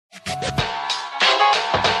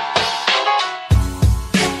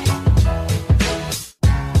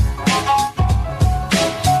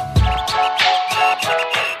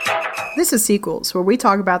This is Sequels, where we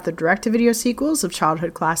talk about the direct-to-video sequels of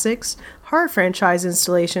childhood classics, horror franchise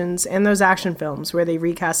installations, and those action films where they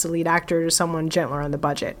recast the lead actor to someone gentler on the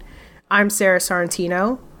budget. I'm Sarah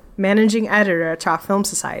Sorrentino, managing editor at Talk Film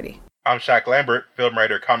Society. I'm Shaq Lambert, film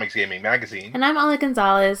writer, Comics Gaming Magazine. And I'm Ollie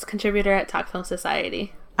Gonzalez, contributor at Talk Film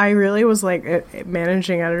Society. I really was like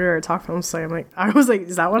managing editor at Talk Film Society. I was like,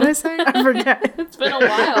 is that what I said? I forget. It's been a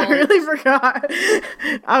while. I really forgot.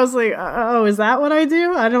 I was like, oh, is that what I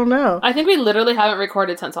do? I don't know. I think we literally haven't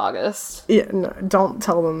recorded since August. Yeah, no, don't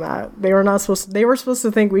tell them that. They were not supposed to, they were supposed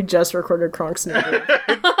to think we just recorded Kronk's Nigga.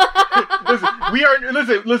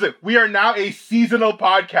 Listen, we are now a seasonal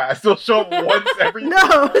podcast. They'll show up once every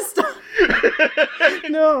No, stop.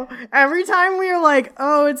 No, every time we were like,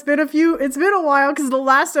 oh, it's been a while, because the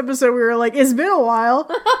last episode we were like, it's been a while.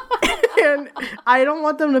 And I don't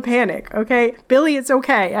want them to panic, okay? Billy, it's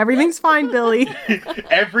okay. Everything's fine, Billy.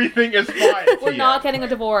 Everything is fine. We're not getting a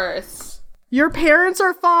divorce. Your parents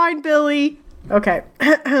are fine, Billy. Okay.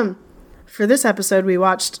 For this episode, we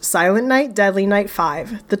watched Silent Night, Deadly Night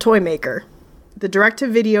 5, The Toy Maker, the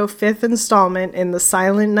direct-to-video 5th installment in the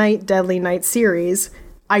Silent Night, Deadly Night series.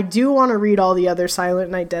 I do want to read all the other Silent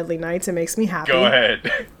Night, Deadly Nights. It makes me happy. Go ahead.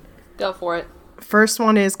 Go for it. First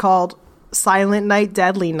one is called Silent Night,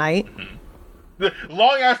 Deadly Night.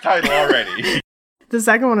 Long-ass title already. The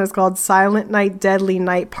second one is called Silent Night, Deadly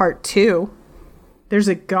Night Part 2. There's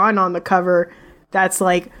a gun on the cover that's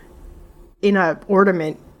like in a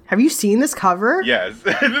ornament. Have you seen this cover? Yes.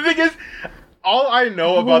 The thing is, all I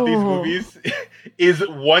know about these movies is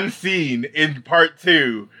one scene in Part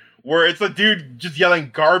 2 where it's a dude just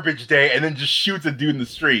yelling garbage day and then just shoots a dude in the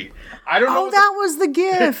street. I don't know. Oh, that was the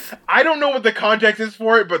GIF. I don't know what the context is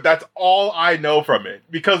for it, but that's all I know from it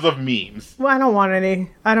because of memes. Well, I don't want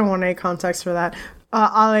any context for that.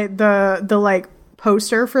 The like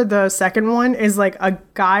poster for the second one is like a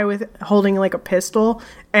guy holding like a pistol,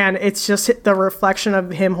 and it's just the reflection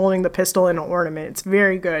of him holding the pistol in an ornament. It's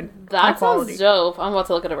very good. That sounds dope. I'm about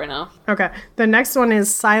to look at it right now. Okay. The next one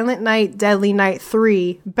is Silent Night, Deadly Night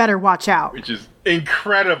 3, Better Watch Out. Which is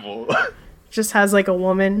incredible. Just has like a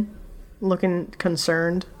woman looking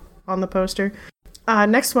concerned on the poster.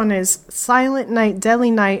 Next one is Silent Night,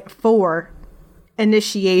 Deadly Night 4,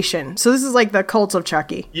 Initiation. So this is like the Cult of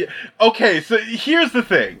Chucky. Yeah. Okay, so here's the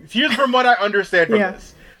thing. Here's from what I understand from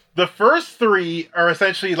this. The first three are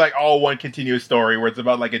essentially like all one continuous story where it's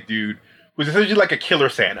about like a dude who's essentially like a killer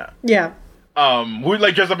Santa. Yeah. Who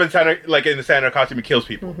like dresses up in Santa, like in the Santa costume and kills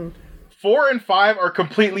people. Mm-hmm. 4 and 5 are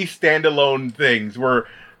completely standalone things where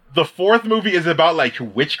the fourth movie is about like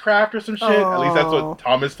witchcraft or some shit. At least that's what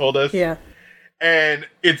Thomas told us. Yeah. And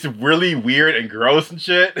it's really weird and gross and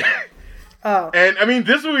shit. Oh. And I mean,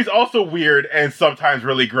 this movie's also weird and sometimes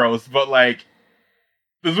really gross, but like,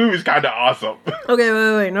 this movie's kind of awesome. Okay,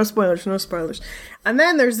 wait. No spoilers. And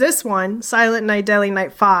then there's this one, Silent Night, Deadly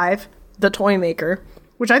Night 5, The Toy Maker,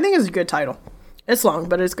 which I think is a good title. It's long,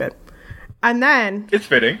 but it's good. And then... it's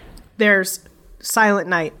fitting. There's Silent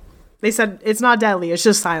Night. They said it's not deadly, it's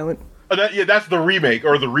just silent. Oh, that's the remake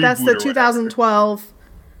or the reboot. That's the 2012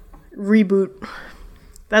 reboot.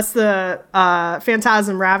 That's the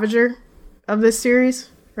Phantasm Ravager of this series,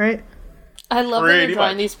 right? I love that you're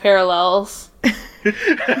drawing these parallels.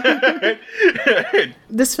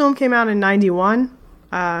 This film came out in 91.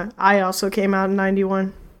 I also came out in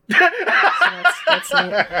 91. So that's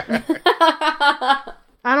neat.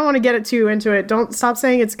 I don't want to get it too into it. Don't stop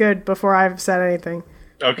saying it's good before I've said anything.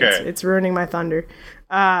 Okay. It's ruining my thunder.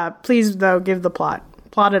 Please, though, give the plot.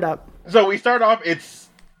 Plot it up. So we start off, it's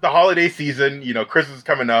the holiday season, Christmas is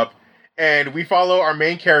coming up. And we follow our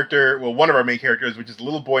main character, one of our main characters, which is a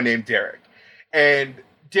little boy named Derek. And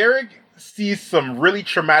Derek sees some really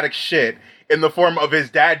traumatic shit in the form of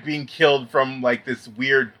his dad being killed from, like, this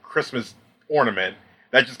weird Christmas ornament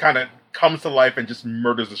that just kind of comes to life and just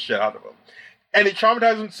murders the shit out of him. And it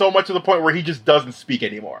traumatizes him so much to the point where he just doesn't speak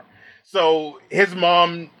anymore. So his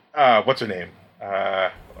mom, what's her name?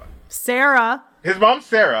 Sarah. His mom,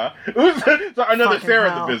 Sarah. So another Fucking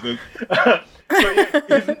Sarah hell. in the business.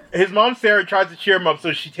 So his mom, Sarah, tries to cheer him up,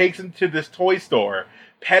 so she takes him to this toy store,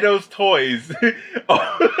 Pedo's Toys.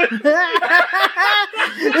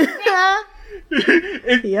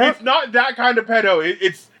 It's not that kind of pedo.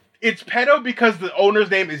 It's pedo because the owner's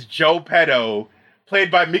name is Joe Pedo, played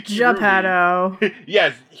by Mickey Geppetto.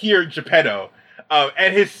 Yes, here, Geppetto.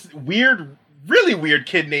 And his really weird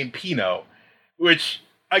kid named Pino, which,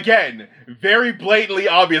 again, very blatantly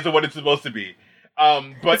obvious of what it's supposed to be.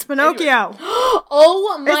 But it's Pinocchio. Anyway.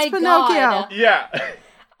 Oh my it's Pinocchio. God. Yeah.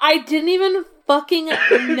 I didn't even fucking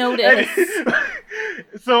notice.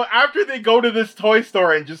 So after they go to this toy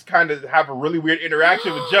store and just kind of have a really weird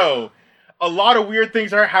interaction with Joe, a lot of weird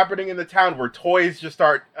things are happening in the town where toys just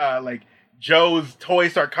start, Joe's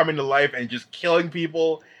toys start coming to life and just killing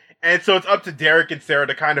people. And so it's up to Derek and Sarah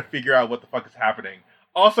to kind of figure out what the fuck is happening.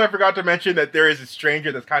 Also, I forgot to mention that there is a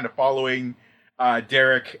stranger that's kind of following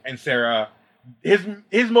Derek and Sarah.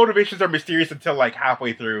 His motivations are mysterious until like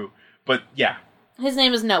halfway through, but yeah. His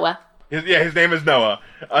name is Noah. His name is Noah.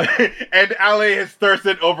 And Ale has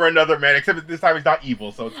thirsted over another man, except this time he's not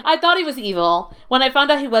evil. So I thought he was evil. When I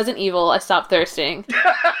found out he wasn't evil, I stopped thirsting.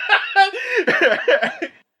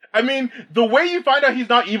 I mean, the way you find out he's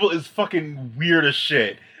not evil is fucking weird as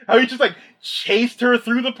shit. How he just like chased her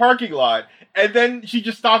through the parking lot, and then she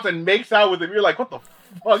just stops and makes out with him. You're like, what the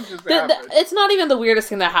fuck just happened? It's not even the weirdest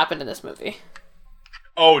thing that happened in this movie.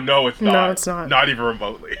 Oh, no, it's not. No, it's not. Not even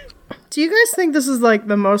remotely. Do you guys think this is like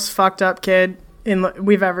the most fucked up kid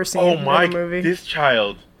we've ever seen in a movie? This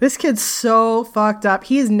child. This kid's so fucked up.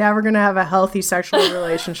 He is never going to have a healthy sexual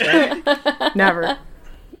relationship. Never.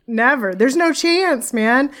 Never. There's no chance,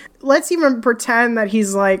 man. Let's even pretend that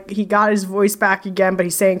he's like, he got his voice back again, but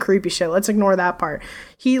he's saying creepy shit. Let's ignore that part.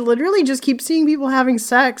 He literally just keeps seeing people having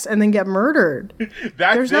sex and then get murdered.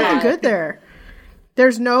 There's nothing good there.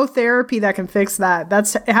 There's no therapy that can fix that.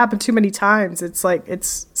 It happened too many times. It's like,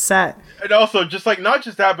 it's set. And also, just like, not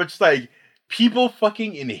just that, but just like, people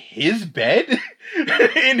fucking in his bed?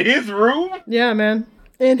 In his room? Yeah, man.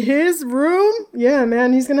 In his room? Yeah,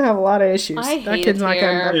 man, he's gonna have a lot of issues. That kid's not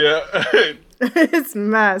getting better. Yeah. It's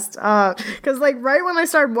messed up. Because, like, right when I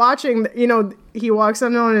started watching, you know, he walks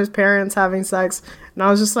up on his parents having sex, and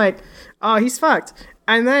I was just like, oh, he's fucked.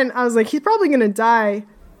 And then I was like, he's probably gonna die,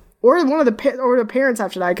 or the parents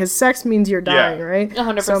have to die, because sex means you're dying, right?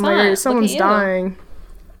 100%. So I'm like, someone's dying.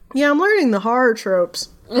 Yeah, I'm learning the horror tropes.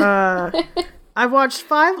 I've watched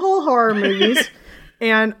 5 whole horror movies.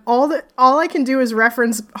 And all I can do is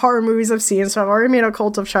reference horror movies I've seen. So I've already made a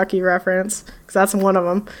Cult of Chucky reference, because that's one of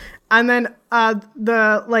them. And then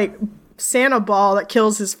the like Santa ball that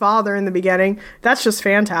kills his father in the beginning, that's just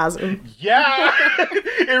Phantasm. Yeah,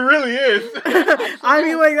 it really is. I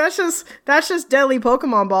mean, like that's just deadly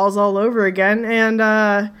Pokemon balls all over again.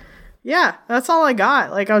 And yeah, that's all I got.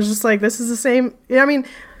 Like I was just like, this is the same. I mean,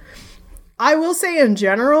 I will say in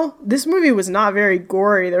general, this movie was not very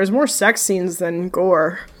gory. There was more sex scenes than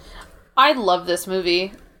gore. I love this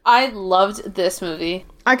movie. I loved this movie.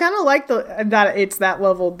 I kind of like that it's that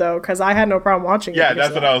level, though, because I had no problem watching it. Yeah,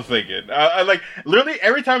 that's what I was thinking. I like, literally,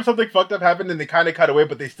 every time something fucked up happened and they kind of cut away,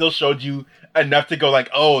 but they still showed you enough to go like,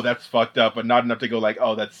 oh, that's fucked up, but not enough to go like,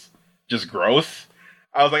 oh, that's just gross.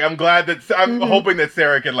 I was like, I'm glad that, I'm hoping that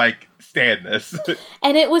Sarah can, like, stand this.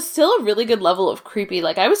 And it was still a really good level of creepy.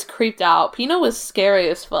 Like, I was creeped out. Pino was scary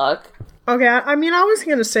as fuck. Okay, I mean, I was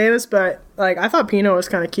gonna say this, but, like, I thought Pino was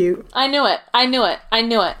kind of cute. I knew it.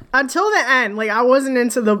 Until the end, like, I wasn't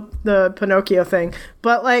into the Pinocchio thing.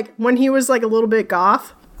 But, like, when he was, like, a little bit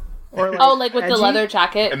goth, or, like, with edgy, the leather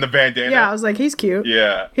jacket. And the bandana. Yeah, I was like, he's cute.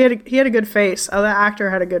 Yeah. He had a good face. Oh, that actor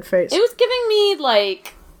had a good face. It was giving me,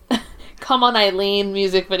 like, Come On Eileen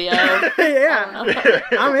music video. Yeah,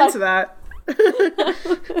 I'm into that.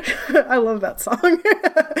 I love that song.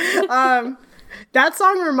 That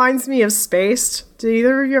song reminds me of Spaced. Did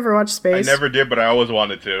either of you ever watch Spaced? I never did, but I always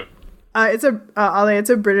wanted to. It's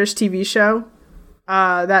a British TV show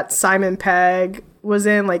that Simon Pegg was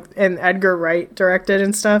in, like, and Edgar Wright directed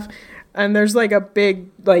and stuff. And there's like a big,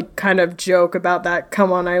 like, kind of joke about that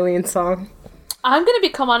Come On Eileen song. I'm gonna be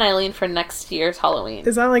Come On Eileen for next year's Halloween.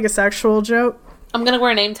 Is that like a sexual joke? I'm gonna wear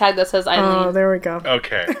a name tag that says Eileen. Oh, there we go.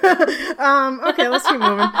 Okay. Okay, let's keep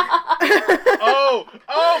moving.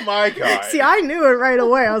 oh my god. See, I knew it right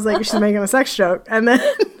away. I was like, she's making a sex joke. And then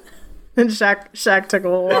Shaq took a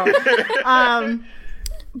little while.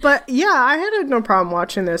 But yeah, I had no problem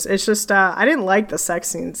watching this. It's just, I didn't like the sex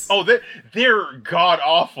scenes. Oh, they're god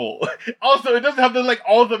awful. Also, it doesn't have to, like,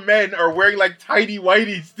 all the men are wearing, like, tidy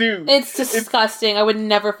whities too. It's disgusting. I would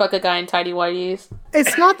never fuck a guy in tidy whities.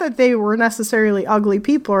 It's not that they were necessarily ugly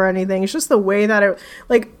people or anything. It's just the way that it,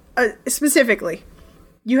 like, specifically,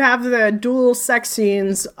 you have the dual sex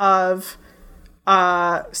scenes of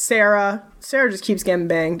Sarah. Sarah just keeps getting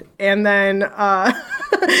banged, and then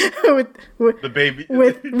with the baby.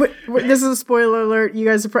 With this is a spoiler alert. You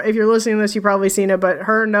guys, if you're listening to this, you've probably seen it. But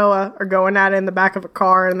her and Noah are going at it in the back of a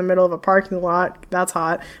car in the middle of a parking lot. That's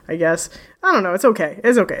hot, I guess. I don't know. It's okay.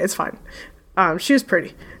 It's fine. She was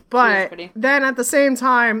pretty. But then at the same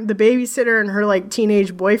time, the babysitter and her, like,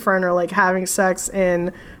 teenage boyfriend are, like, having sex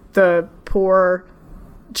in the poor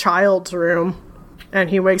child's room. And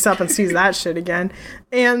he wakes up and sees that shit again.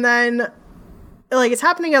 And then, like, it's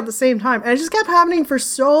happening at the same time. And it just kept happening for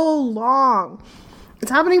so long. It's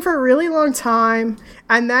happening for a really long time.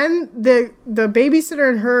 And then the babysitter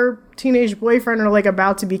and her teenage boyfriend are like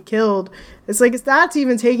about to be killed. It's like, that's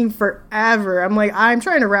even taking forever. I'm like, I'm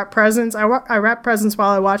trying to wrap presents. I wrapped presents while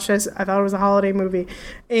I watched this. I thought it was a holiday movie.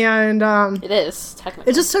 And it is,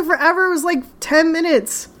 technically. It just took forever. It was like 10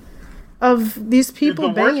 minutes of these people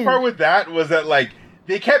The banging. worst part with that was that, like,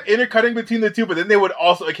 they kept intercutting between the two, but then they would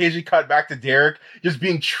also occasionally cut back to Derek just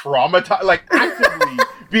being traumatized, like, actively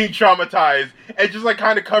being traumatized, and just, like,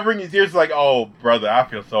 kind of covering his ears, like, oh, brother, I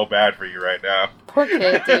feel so bad for you right now. Poor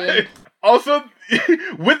kid, dude. Also,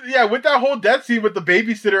 with that whole death scene with the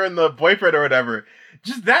babysitter and the boyfriend or whatever,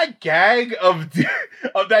 just that gag of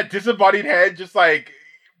that disembodied head just, like,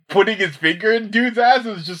 putting his finger in dude's ass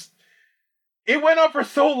was just, it went on for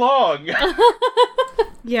so long.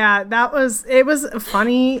 Yeah, it was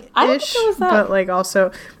funny-ish, but, like,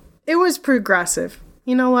 also, it was progressive.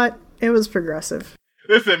 You know what? It was progressive.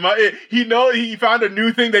 Listen, he found a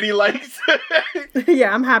new thing that he likes.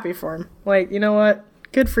 Yeah, I'm happy for him. Like, you know what?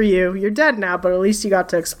 Good for you. You're dead now, but at least you got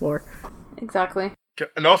to explore. Exactly.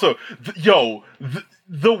 And also,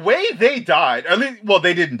 the way they died, at least, well,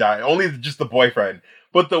 they didn't die, only just the boyfriend.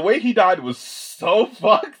 But the way he died was so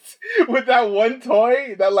fucked with that one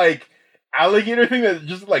toy, that, like, alligator thing that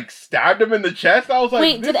just, like, stabbed him in the chest. I was like,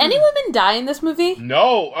 wait, did any women die in this movie?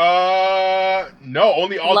 No,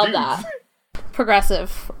 only all Love dudes. that.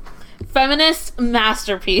 Progressive. Feminist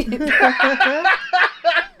masterpiece.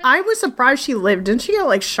 I was surprised she lived. Didn't she get,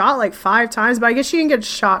 like, shot, like, 5 times? But I guess she didn't get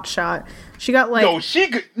shot. She got, like... she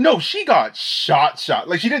got shot.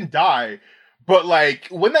 Like, she didn't die. But, like,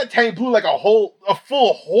 when that tank blew, like, a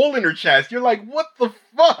full hole in her chest, you're like, what the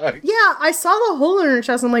fuck? Yeah, I saw the hole in her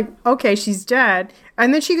chest. I'm like, okay, she's dead.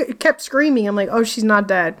 And then she kept screaming. I'm like, oh, she's not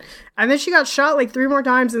dead. And then she got shot, like, 3 more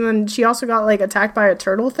times. And then she also got, like, attacked by a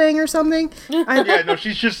turtle thing or something. Yeah, no, she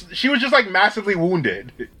was just, like, massively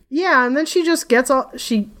wounded. Yeah, and then she just gets all...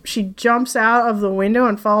 She jumps out of the window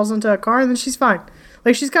and falls into a car, and then she's fine.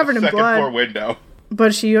 Like, she's covered in blood. Second floor window.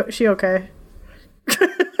 But she okay.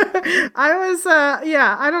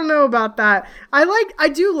 I don't know about that. I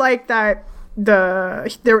do like that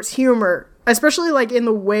there was humor, especially, like, in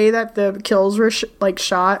the way that the kills were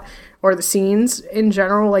shot, or the scenes in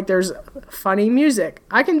general. Like, there's funny music.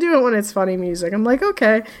 I can do it when it's funny music. I'm like,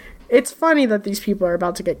 okay, it's funny that these people are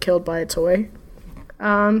about to get killed by a toy.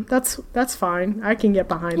 That's fine. I can get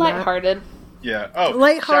behind that. Lighthearted. Yeah. Oh,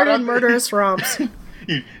 lighthearted murderous romps.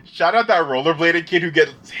 Shout out that rollerbladed kid who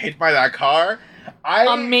gets hit by that car.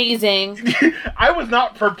 Amazing. I was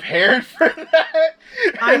not prepared for that.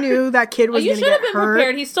 I knew that kid was going to get hurt. You should have been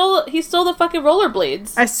prepared. He stole the fucking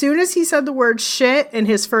rollerblades. As soon as he said the word shit in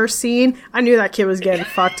his first scene, I knew that kid was getting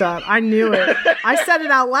fucked up. I knew it. I said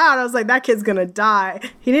it out loud. I was like, that kid's going to die.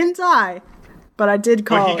 He didn't die, but I did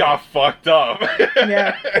call But he got fucked up.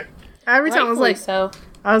 Yeah. Every time I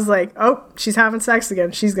was like, oh, she's having sex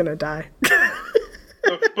again. She's going to die.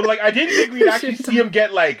 But, like, I didn't think we'd actually see him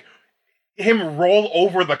get, like, him roll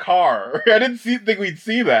over the car. I didn't think we'd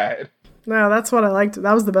see that. No, that's what I liked.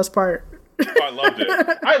 That was the best part. Oh, I loved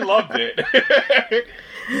it.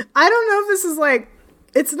 I don't know if this is, like,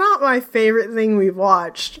 it's not my favorite thing we've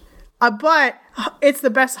watched, but it's the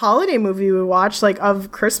best holiday movie we watched, like,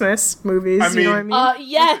 of Christmas movies. You know what I mean?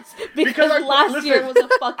 Yes, because last year was a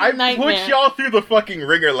fucking nightmare. I put y'all through the fucking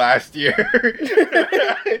ringer last year.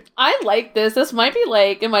 I like this. This might be,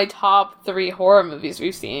 like, in my top 3 horror movies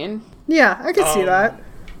we've seen. Yeah, I can see that.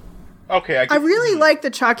 Okay, I really like the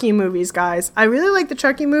Chucky movies, guys. I really like the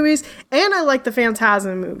Chucky movies, and I like the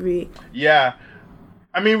Phantasm movie. Yeah.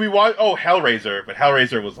 I mean, we watched... Oh, Hellraiser. But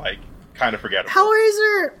Hellraiser was, like, kind of forgettable.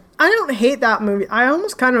 Hellraiser... I don't hate that movie. I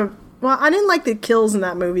almost kind of... Well, I didn't like the kills in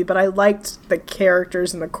that movie, but I liked the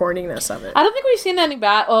characters and the corniness of it. I don't think we've seen any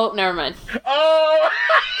bad... Oh, never mind. Oh!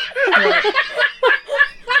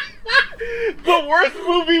 The worst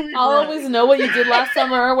movie I'll always know what you did last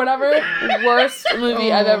summer or whatever. Worst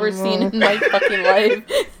movie I've ever seen in my fucking life.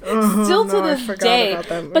 Still to this day.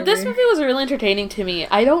 But this movie was really entertaining to me.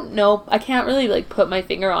 I don't know. I can't really, like, put my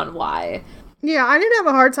finger on why. Yeah, I didn't have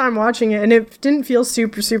a hard time watching it, and it didn't feel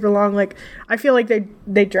super, super long. Like, I feel like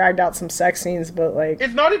they dragged out some sex scenes, but, like...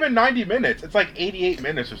 It's not even 90 minutes. It's, like, 88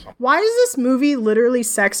 minutes or something. Why is this movie literally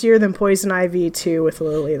sexier than Poison Ivy 2 with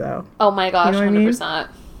Lily, though? Oh my gosh, you know 100%. I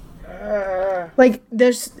mean? Like,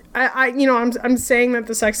 there's... I'm saying that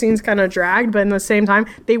the sex scenes kind of dragged, but in the same time,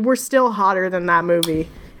 they were still hotter than that movie.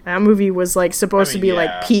 And that movie was, like, supposed to be,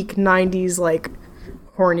 like, peak 90s, like,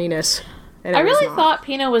 horniness. I really thought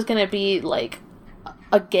Pino was going to be, like,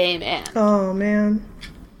 a gay man. Oh, man.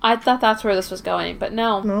 I thought that's where this was going, but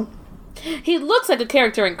no. Nope. He looks like a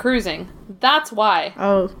character in Cruising. That's why.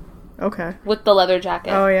 Oh, Okay. With the leather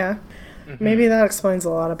jacket. Oh, yeah. Mm-hmm. Maybe that explains a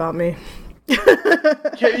lot about me.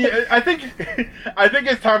 I think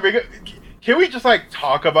it's time. Can we just, like,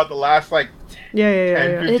 talk about the last, like,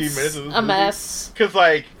 10, 15 it's minutes of this a mess. Because,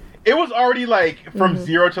 like, it was already, like, from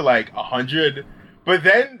 0 to, like, 100. But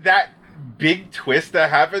then that big twist that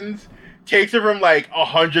happens takes it from, like,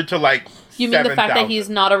 100 to, like, You mean 7, the fact 000. That he's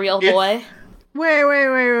not a real boy? Wait.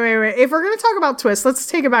 If we're going to talk about twists, let's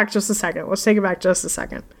take it back just a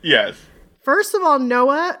second. Yes. First of all,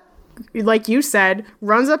 Noah, like you said,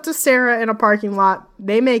 runs up to Sarah in a parking lot.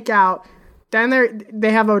 They make out. Then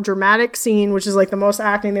they have a dramatic scene, which is like the most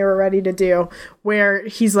acting they were ready to do, where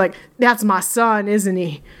he's like, "That's my son, isn't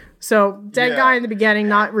he?" So dead guy in the beginning,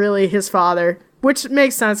 not really his father, which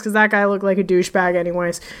makes sense because that guy looked like a douchebag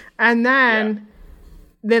anyways. And then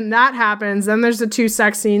that happens. Then there's the 2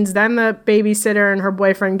 sex scenes. Then the babysitter and her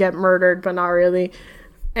boyfriend get murdered, but not really.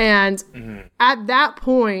 And at that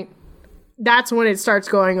point, that's when it starts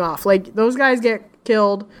going off. Like, those guys get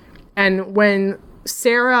killed, and when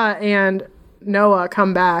Sarah and Noah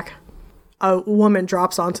come back, a woman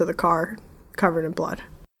drops onto the car covered in blood.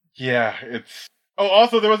 Yeah, it's... Oh,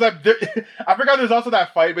 also, there was that... I forgot there's also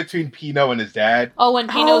that fight between Pino and his dad. Oh, when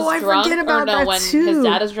Pino's drunk? Forget about that when too. His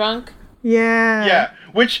dad is drunk? Yeah. Yeah,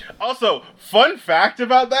 which, also, fun fact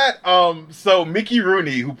about that, so Mickey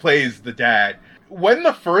Rooney, who plays the dad, when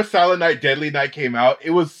the first Silent Night, Deadly Night came out,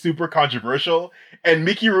 it was super controversial, and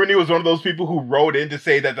Mickey Rooney was one of those people who wrote in to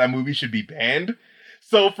say that movie should be banned.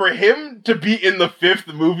 So for him to be in the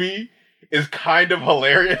 5th movie is kind of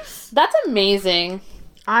hilarious. That's amazing.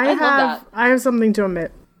 I have something to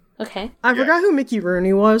admit. Okay. I forgot who Mickey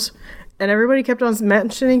Rooney was, and everybody kept on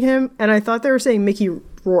mentioning him, and I thought they were saying Mickey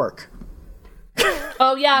Rourke.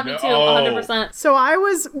 Oh, yeah, me too, 100%. So I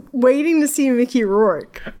was waiting to see Mickey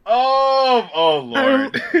Rourke. Oh,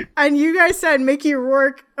 Lord. And you guys said Mickey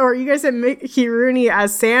Rourke, or you guys said Mickey Rooney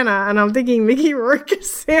as Santa, and I'm thinking Mickey Rourke as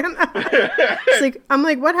Santa. I'm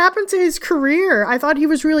like, what happened to his career? I thought he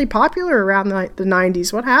was really popular around the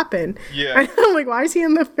 90s. What happened? Yeah. And I'm like, why is he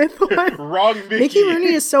in the 5th one? Wrong Mickey. Mickey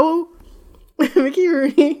Rooney is so... Mickey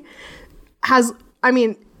Rooney has... I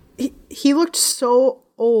mean, he looked so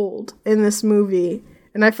old in this movie.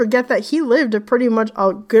 And I forget that he lived a pretty much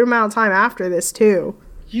a good amount of time after this, too.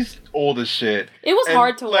 He's old as shit. It was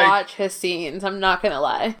hard to watch his scenes, I'm not gonna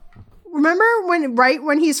lie. Remember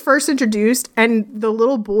when he's first introduced and the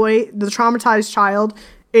little boy, the traumatized child,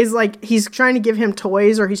 is like, he's trying to give him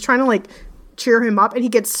toys or he's trying to like cheer him up, and he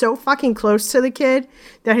gets so fucking close to the kid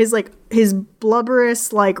that his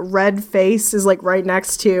blubberous like red face is like right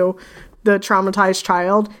next to the traumatized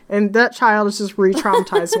child, and that child is just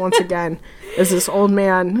re-traumatized once again as this old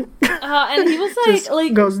man and he was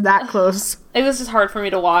like goes that close. It was just hard for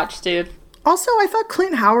me to watch, dude. Also, I thought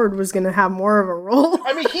Clint Howard was gonna have more of a role.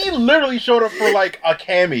 I mean, he literally showed up for like a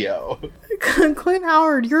cameo. Clint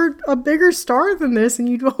Howard, you're a bigger star than this, and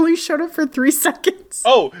you only showed up for 3 seconds.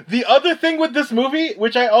 Oh, the other thing with this movie,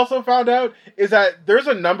 which I also found out, is that there's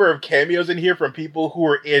a number of cameos in here from people who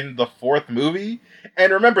were in the 4th movie.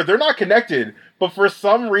 And remember, they're not connected, but for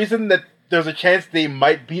some reason that there's a chance they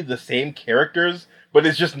might be the same characters, but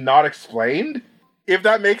it's just not explained. If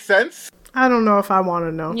that makes sense. I don't know if I want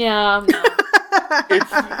to know. Yeah. No.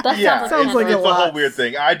 Sounds like it's a whole weird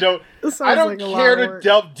thing. I don't care to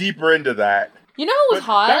delve deeper into that. You know who was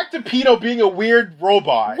hot? Back to Pino being a weird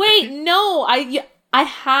robot. Wait, no, I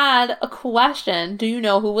had a question. Do you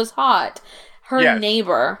know who was hot? Her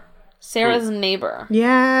neighbor. Sarah's neighbor.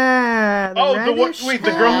 Yeah.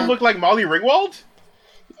 The girl who looked like Molly Ringwald?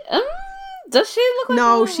 Does she look like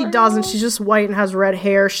No, she doesn't. She's just white and has red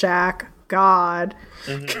hair, Shaq. God.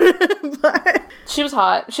 Mm-hmm. She was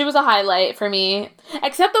hot. She was a highlight for me.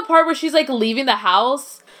 Except the part where she's like leaving the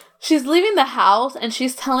house. She's leaving the house and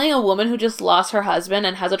she's telling a woman who just lost her husband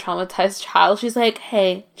and has a traumatized child. She's like,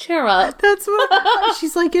 hey, cheer up. That's what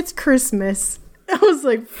she's like, it's Christmas. I was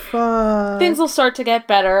like, fuck. Things will start to get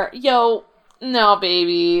better. Yo, no,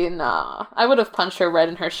 baby, nah. I would have punched her right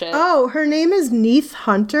in her shit. Oh, her name is Neith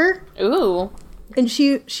Hunter. Ooh. And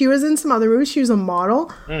she was in some other movies. She was a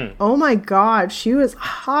model. Oh my god, she was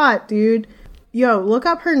hot, dude. Yo, look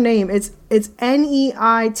up her name. It's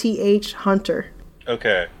Neith Hunter.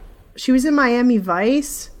 Okay. She was in Miami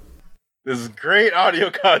Vice. This is great audio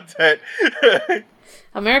content.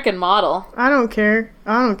 American Model. I don't care.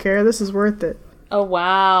 This is worth it. Oh,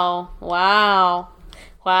 wow.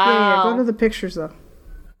 Yeah, go to the pictures, though.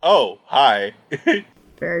 Oh, hi.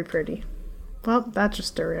 Very pretty. Well, that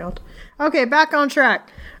just derailed. Okay, back on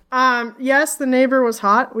track. Yes, the neighbor was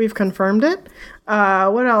hot. We've confirmed it.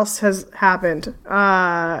 What else has happened?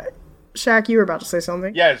 Shaq, you were about to say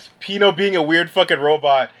something. Yes, Pino being a weird fucking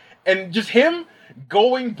robot. and just him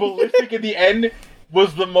going ballistic at the end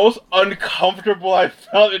was the most uncomfortable I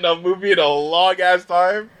felt in a movie in a long ass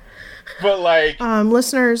time. But like,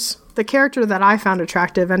 listeners, the character that I found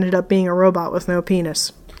attractive ended up being a robot with no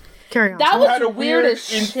penis. Carry on. That was weird as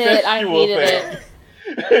shit. I hated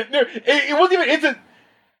it. No, it wasn't even instant,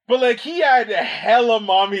 but like he had hella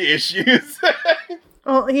mommy issues.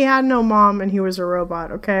 Well, he had no mom and he was a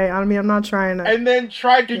robot. Okay, I mean, I'm not trying to. And then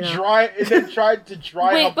tried to dry.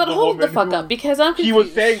 Wait, but hold the fuck up, because I'm confused. He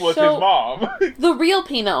was saying was his mom. The real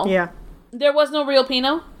Pino. Yeah. There was no real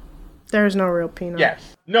Pino? There's no real Pino.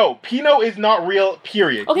 Yes. No, Pino is not real,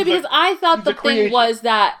 period. Okay, because I thought the thing was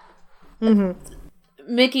that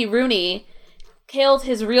Mickey Rooney killed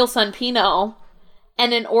his real son Pino,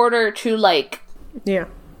 and in order to, like,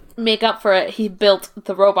 make up for it, he built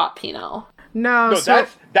the robot Pino. No,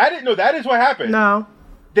 that is what happened. No.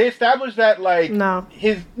 They established that, like,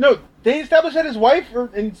 they established that his wife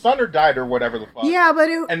and son died or whatever the fuck. Yeah, but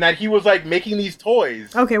and that he was, like, making these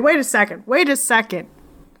toys. Okay, wait a second.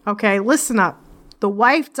 Okay, listen up. The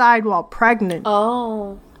wife died while pregnant.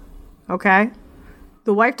 Oh. Okay?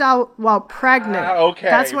 The wife died while pregnant. Okay,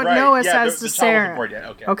 that's what Noah says to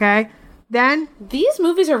Sarah. Okay? Then... These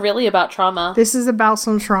movies are really about trauma. This is about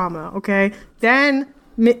some trauma, okay? Then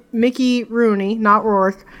Mickey Rooney, not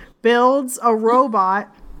Rourke, builds a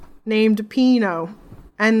robot named Pino.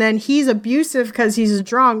 And then he's abusive because he's a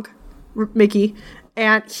drunk, Mickey,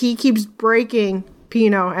 and he keeps breaking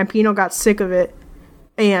Pino, and Pino got sick of it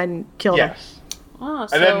and killed him. Oh,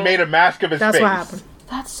 and then made a mask of his face. That's what happened.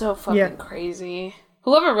 That's so fucking crazy.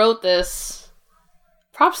 Whoever wrote this,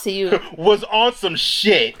 props to you. Was on some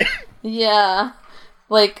shit. Yeah.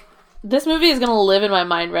 Like, this movie is gonna live in my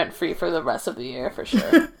mind rent-free for the rest of the year, for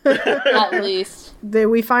sure. At least.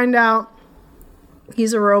 We find out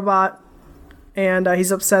he's a robot, and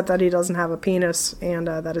he's upset that he doesn't have a penis, and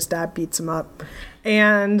that his dad beats him up.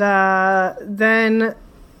 And then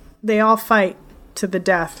they all fight to the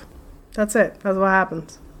death. That's it. That's what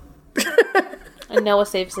happens. And Noah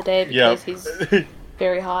saves the day because he's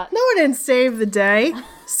very hot. Noah didn't save the day.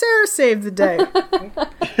 Sarah saved the day.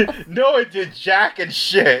 Noah did jack and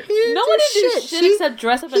shit. Noah didn't do shit except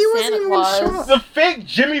dress up as Santa Claus. The fake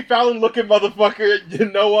Jimmy Fallon looking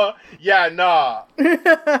motherfucker, Noah. Yeah, nah.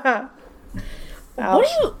 What do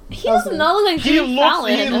you... He does not look like Jimmy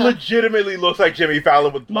Fallon. He legitimately looks like Jimmy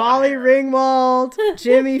Fallon with Molly Ringwald,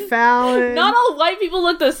 Jimmy Fallon. Not all white people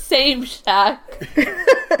look the same, Shaq.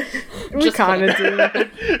 We kind of do.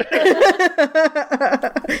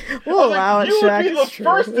 We'll allow it, Shaq. You would be the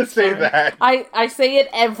first to say that. I say it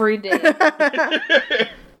every day. It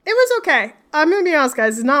was okay. I'm going to be honest,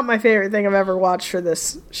 guys. It's not my favorite thing I've ever watched for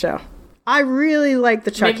this show. I really like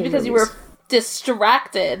the Chucky Maybe because movies. you were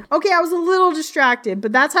distracted. Okay, I was a little distracted,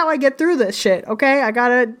 but that's how I get through this shit, okay? I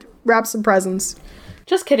gotta wrap some presents.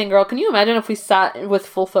 Just kidding, girl. Can you imagine if we sat with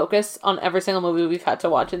full focus on every single movie we've had to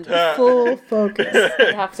watch? Full focus.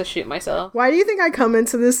 I have to shoot myself. Why do you think I come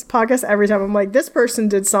into this podcast every time? I'm like, this person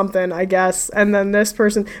did something, I guess, and then this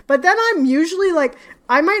person. But then I'm usually like,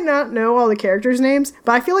 I might not know all the characters' names,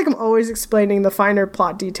 but I feel like I'm always explaining the finer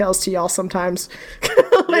plot details to y'all sometimes.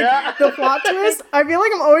 The plot twist. I feel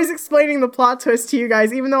like I'm always explaining the plot twist to you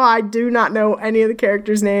guys, even though I do not know any of the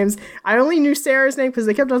characters' names. I only knew Sarah's name because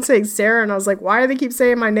they kept on saying Sarah, and I was like, why do they keep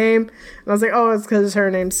saying my name? And I was like, oh, it's because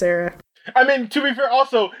her name's Sarah. I mean, to be fair,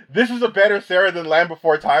 also, this is a better Sarah than Land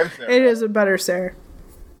Before Time Sarah. It is a better Sarah.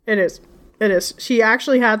 It is. She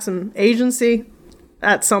actually had some agency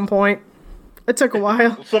at some point. It took a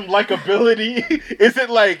while. Some likability. Is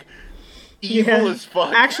it like evil as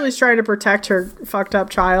fuck? Actually, is trying to protect her fucked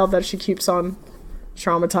up child that she keeps on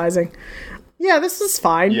traumatizing. Yeah, this is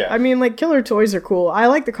fine. Yeah. I mean, like, killer toys are cool. I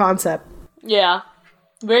like the concept. Yeah.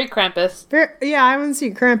 Very Krampus. I haven't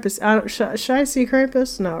seen Krampus. Should I see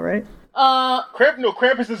Krampus? No, right?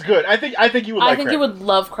 Krampus is good. I think you would like Krampus. I think you would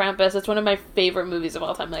love Krampus. It's one of my favorite movies of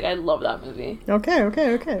all time. Like, I love that movie. Okay.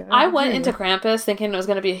 I went into Krampus thinking it was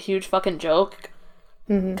going to be a huge fucking joke.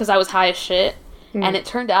 Because I was high as shit. And it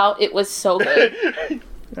turned out it was so good.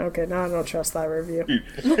 Okay, now I don't trust that review.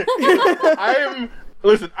 I'm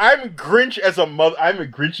Grinch as a mother. I'm a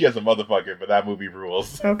Grinchy as a motherfucker, but that movie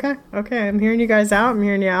rules. Okay. I'm hearing you guys out. I'm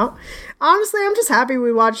hearing you out. Honestly, I'm just happy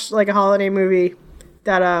we watched like a holiday movie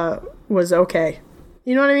that was okay.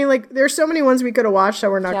 You know what I mean? Like, there's so many ones we could have watched that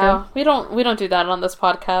were not good. We don't do that on this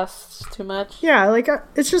podcast too much. Yeah, like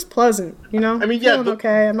it's just pleasant, you know. I mean,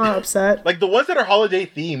 okay. I'm not upset. Like the ones that are holiday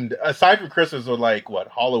themed, aside from Christmas, are like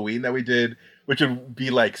Halloween that we did, which would be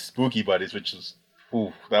like Spooky Buddies, which is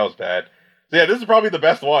that was bad. So yeah, this is probably the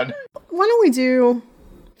best one. Why don't we do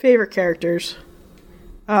favorite characters?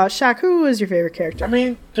 Shaq, who is your favorite character? I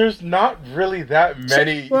mean, there's not really that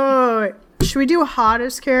many. Wait. Should we do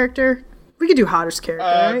hottest character? We could do hottest character,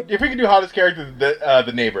 right? If we can do hottest character,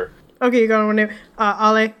 the neighbor. Okay, you're going with name.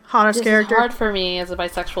 Ale, hottest character. It's hard for me as a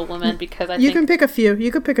bisexual woman because You can pick a few.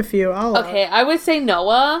 You could pick a few. Okay, I would say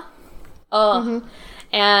Noah.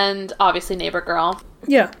 And obviously Neighbor Girl.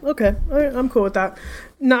 Yeah, okay. I'm cool with that.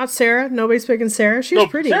 Not Sarah. Nobody's picking Sarah. She's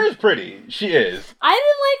pretty. Sarah's pretty. She is. I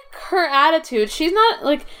didn't like her attitude. She's not,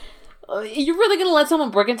 like... You're really gonna let someone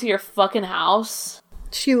break into your fucking house?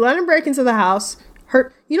 She let him break into the house.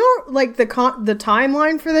 You know, like, the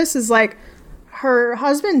timeline for this is, like, her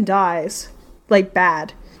husband dies, like,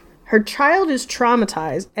 bad. Her child is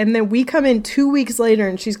traumatized, and then we come in 2 weeks later,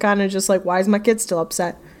 and she's kind of just like, why is my kid still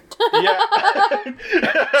upset? Yeah.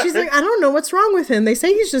 She's like, I don't know what's wrong with him. They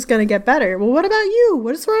say he's just gonna get better. Well, what about you?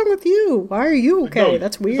 What is wrong with you? Why are you okay? No,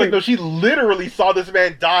 that's weird. It's like, no, she literally saw this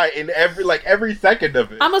man die in every second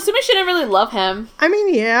of it. I'm assuming she didn't really love him. I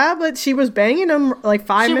mean, yeah, but she was banging him like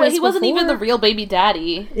 5 minutes He wasn't before. even the real baby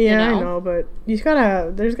daddy. Yeah, I know, but there's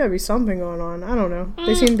gotta be something going on. I don't know.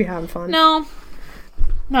 They seem to be having fun. No.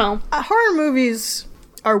 Horror movies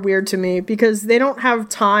are weird to me because they don't have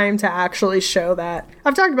time to actually show that.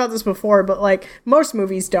 I've talked about this before, but like most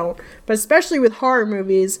movies don't. But especially with horror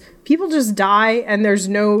movies, people just die and there's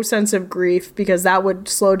no sense of grief because that would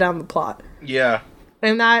slow down the plot. Yeah.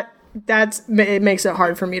 And it makes it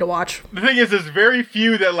hard for me to watch. The thing is, there's very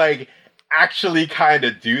few that like actually kind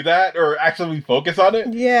of do that or actually focus on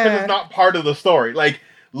it. Yeah. Because it's not part of the story. Like,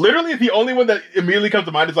 literally the only one that immediately comes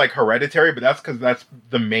to mind is like Hereditary, but that's because that's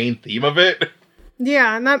the main theme of it.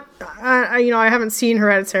 Yeah, and that, I haven't seen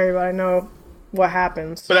Hereditary, but I know what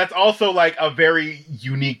happens. But that's also, like, a very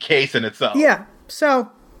unique case in itself. Yeah,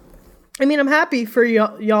 so, I mean, I'm happy for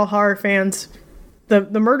y'all horror fans. The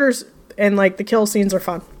murders and, like, the kill scenes are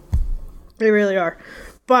fun. They really are.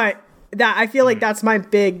 But I feel like that's my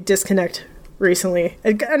big disconnect recently.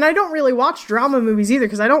 And I don't really watch drama movies either,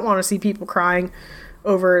 because I don't want to see people crying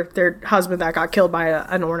over their husband that got killed by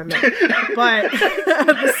an ornament. But at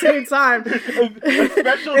the same time,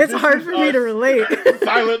 it's hard for me to relate.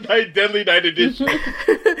 Silent Night, Deadly Night edition.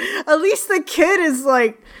 At least the kid is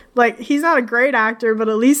like he's not a great actor, but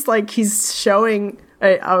at least like he's showing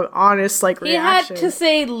a honest like reaction. He had to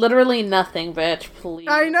say literally nothing, bitch, please.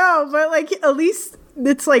 I know, but like at least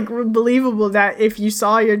it's like believable that if you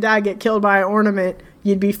saw your dad get killed by an ornament,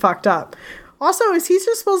 you'd be fucked up. Also, is he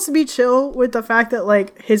just supposed to be chill with the fact that,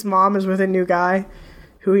 like, his mom is with a new guy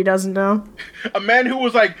who he doesn't know? A man who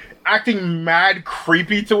was, like, acting mad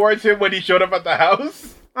creepy towards him when he showed up at the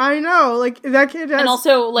house? I know, like, that kid has And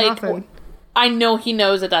also, like, nothing. I know he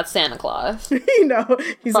knows that that's Santa Claus. He's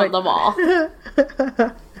from like, the mall.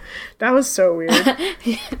 That was so weird.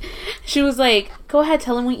 She was like, go ahead,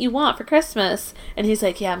 tell him what you want for Christmas. And he's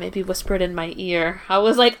like, yeah, maybe whisper it in my ear. I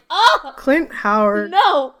was like, oh! Clint Howard.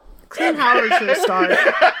 No! Clint Howard should have starred.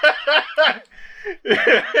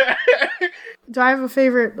 Do I have a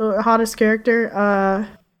favorite hottest character?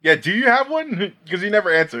 Yeah, do you have one? Because you never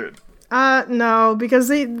answered. No, because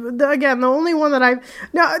again, the only one that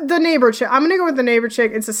the neighbor chick. I'm gonna go with the neighbor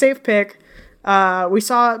chick. It's a safe pick. We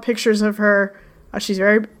saw pictures of her. She's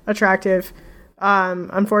very attractive.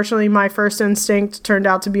 Unfortunately, my first instinct turned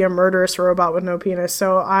out to be a murderous robot with no penis,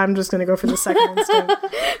 so I'm just gonna go for the second instinct.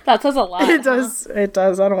 That says a lot. It does. It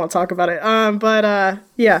does. I don't want to talk about it.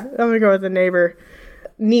 Yeah, I'm gonna go with the neighbor,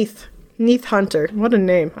 Neith Hunter. What a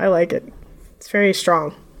name! I like it. It's very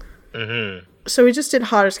strong. Mm-hmm. So we just did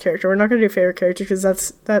hottest character. We're not gonna do favorite character because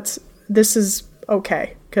this is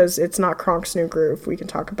okay because it's not Kronk's New Groove. We can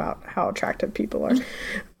talk about how attractive people are.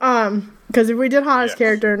 Because if we did hottest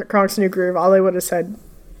character in Kronk's New Groove, all they would have said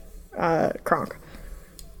Kronk.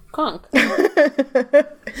 Kronk.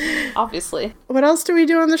 Obviously. What else do we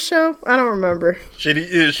do on the show? I don't remember.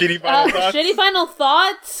 Shitty final thoughts? Shitty final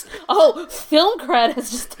thoughts? Oh, film cred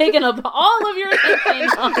has just taken up all of your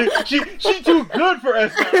attention. She's too good for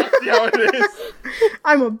us now. See how it is.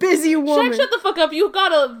 I'm a busy woman. Shut the fuck up. You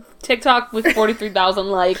got a TikTok with 43,000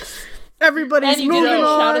 likes. Everybody's and you moving didn't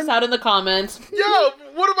on. Shout us out in the comments. Yo,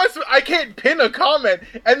 what am I can't pin a comment,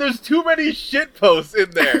 and there's too many shit posts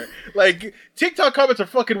in there. Like, TikTok comments are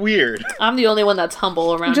fucking weird. I'm the only one that's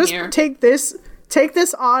humble around here. Just take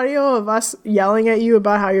this audio of us yelling at you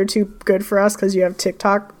about how you're too good for us because you have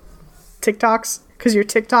TikToks, because you're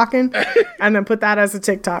TikToking, and then put that as a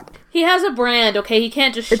TikTok. He has a brand, okay? He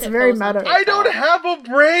can't just It's very meta. I don't have a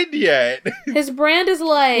brand yet. His brand is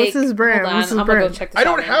like... What's his brand? Hold on, What's his I'm brand? gonna go check this I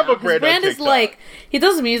don't out have right a brand now. His brand on is TikTok. like... He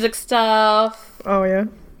does music stuff. Oh, yeah?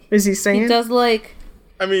 Is he singing? He does like...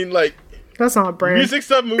 I mean, like... That's not a brand. Music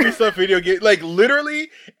stuff, movie stuff, video game. Like, literally,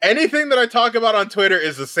 anything that I talk about on Twitter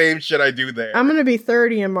is the same shit I do there. I'm going to be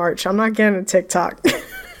 30 in March. I'm not getting a TikTok.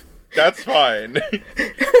 That's fine.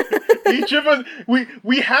 Each of us,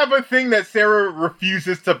 we have a thing that Sarah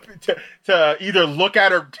refuses to either look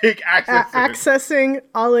at or take access to. Accessing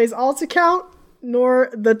Ollie's alt account, nor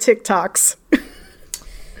the TikToks.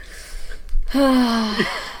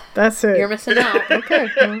 That's it. You're missing out. Okay.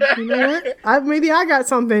 Well, you know what? Maybe I got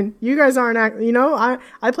something. You guys aren't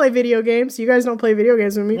I play video games. You guys don't play video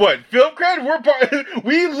games with me. What? Film cred?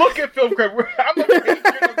 We look at film cred. I'm a patron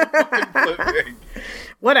of the fucking flip thing.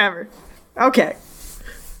 Whatever. Okay.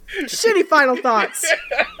 Shitty final thoughts.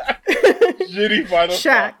 Shitty final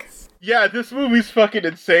Shaq. thoughts. Yeah, this movie's fucking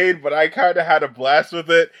insane, but I kind of had a blast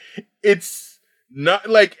with it. It's not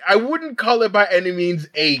like, I wouldn't call it by any means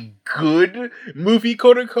a good movie,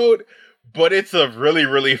 quote unquote, but it's a really,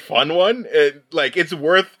 really fun one. It's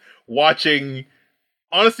worth watching,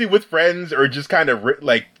 honestly, with friends, or just kind of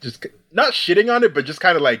just not shitting on it, but just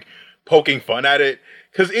kind of like poking fun at it.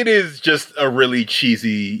 Because it is just a really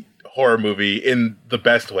cheesy horror movie in the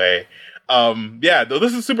best way. Yeah, though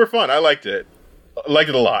this is super fun. I liked it. I liked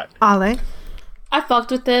it a lot. Ale? I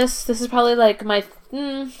fucked with this. This is probably like my...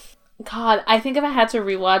 God, I think if I had to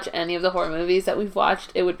rewatch any of the horror movies that we've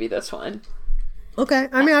watched, it would be this one. Okay.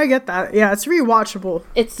 I mean, I get that. Yeah, it's rewatchable.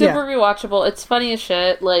 It's super rewatchable. It's funny as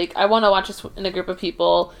shit. Like, I want to watch this in a group of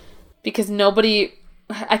people because nobody...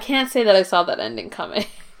 I can't say that I saw that ending coming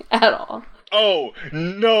at all. Oh,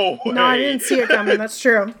 no way. No, I didn't see it coming. That's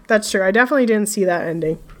true. I definitely didn't see that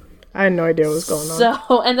ending. I had no idea what was going on.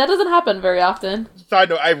 So, and that doesn't happen very often. Side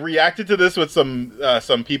note, I reacted to this with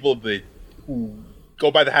some people who go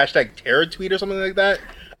by the hashtag terror tweet or something like that.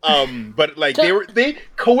 But like they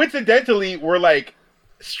coincidentally were like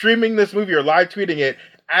streaming this movie or live tweeting it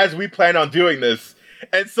as we plan on doing this.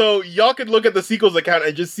 And so y'all could look at the Seequels account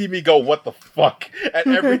and just see me go, what the fuck, at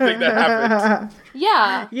everything that happens.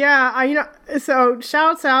 Yeah. Yeah, so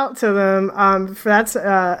shouts out to them. For that's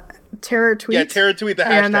Terror Tweet. Yeah, Terror Tweet, the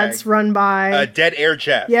hashtag. And that's run by... Dead Air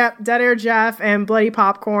Jeff. Yep, Dead Air Jeff and Bloody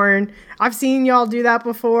Popcorn. I've seen y'all do that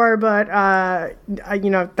before, but,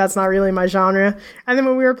 that's not really my genre. And then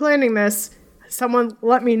when we were planning this, someone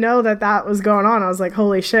let me know that was going on. I was like,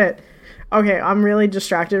 holy shit. Okay, I'm really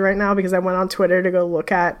distracted right now because I went on Twitter to go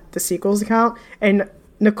look at the Seequels account, and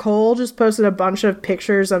Nicole just posted a bunch of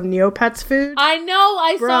pictures of Neopets food. I know,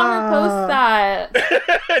 I saw her post that.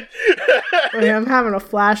 Wait, I'm having a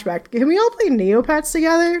flashback. Can we all play Neopets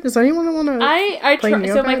together? Does anyone want to play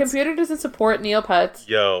Neopets? So my computer doesn't support Neopets.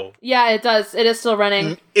 Yo. Yeah, it does. It is still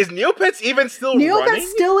running. Is Neopets even still running? Neopets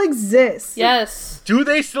still exists. Yes. Do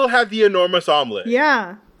they still have the enormous omelet?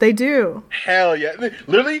 Yeah. They do. Hell yeah.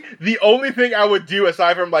 Literally, the only thing I would do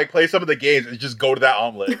aside from, like, play some of the games is just go to that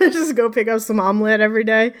omelet. Just go pick up some omelet every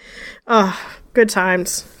day. Good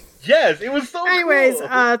times. Yes, it was so Anyways,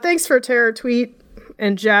 cool. Thanks for Terror Tweet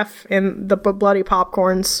and Jeff and the Bloody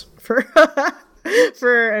Popcorns for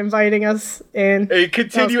for inviting us in. Hey,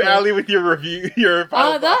 continue, cool. Allie, with your review.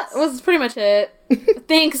 That was pretty much it.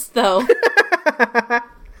 Thanks, though.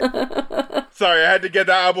 Sorry, I had to get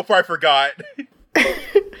that out before I forgot.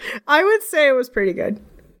 I would say it was pretty good.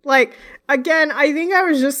 Like, again, I think I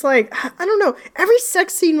was just like, I don't know. Every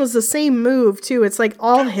sex scene was the same move, too. It's like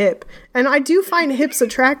all hip. And I do find hips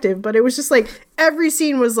attractive, but it was just like every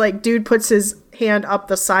scene was like, dude puts his hand up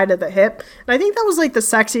the side of the hip. And I think that was like the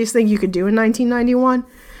sexiest thing you could do in 1991.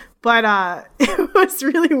 But it was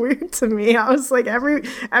really weird to me. I was like,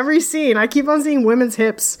 every scene, I keep on seeing women's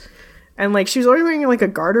hips. And like, she was always wearing like a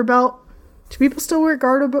garter belt. Do people still wear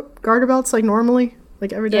garter belts like normally,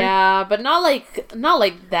 like every day? Yeah, but not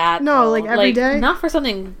like that. No, though. Like every day. Not for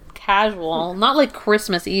something casual. Not like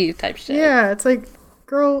Christmas Eve type shit. Yeah, it's like,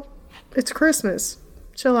 girl, it's Christmas.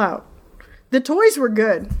 Chill out. The toys were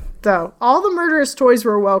good though. All the murderous toys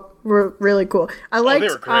were really cool. I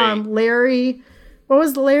liked Larry. What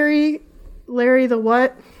was Larry? Larry the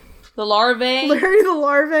what? The larvae. Larry the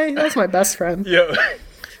larvae. That's my best friend. Yeah.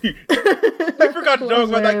 I forgot to talk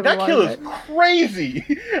about that. That kill is crazy.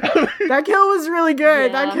 That kill was really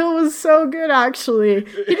good. Yeah. That kill was so good, actually.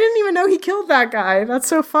 He didn't even know he killed that guy. That's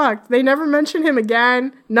so fucked. They never mentioned him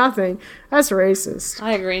again. Nothing. That's racist.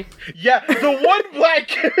 I agree. Yeah, the one black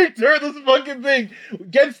character in this fucking thing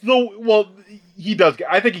gets he does.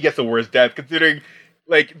 I think he gets the worst death, considering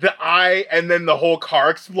like the eye and then the whole car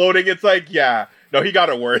exploding. It's like, yeah, no, he got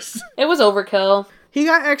it worse. It was overkill. He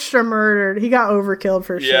got extra murdered. He got overkilled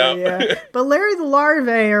for sure, yeah. But Larry the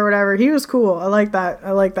Larvae or whatever, he was cool. I like that.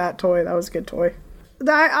 I like that toy. That was a good toy.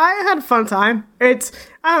 I had a fun time. I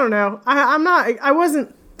don't know. I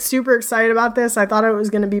wasn't super excited about this. I thought it was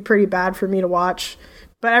going to be pretty bad for me to watch,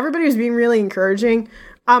 but everybody was being really encouraging.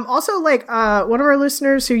 Also, like, one of our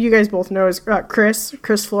listeners who you guys both know is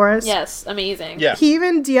Chris Flores. Yes, amazing. Yeah. He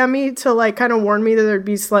even DM'd me to, like, kind of warn me that there'd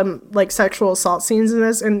be some, like, sexual assault scenes in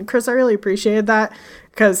this. And Chris, I really appreciated that,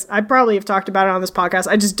 because I probably have talked about it on this podcast.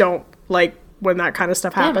 I just don't like when that kind of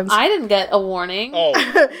stuff happens. I didn't get a warning. Oh.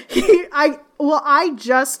 I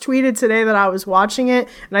just tweeted today that I was watching it,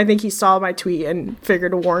 and I think he saw my tweet and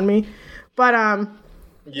figured to warn me. But,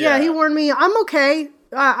 yeah, he warned me. I'm okay.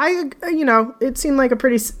 It seemed like a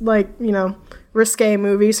pretty, like, risque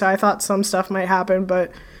movie, so I thought some stuff might happen,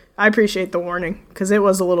 but I appreciate the warning, because it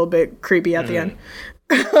was a little bit creepy at the end.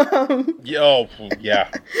 Yeah.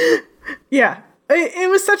 Yeah. It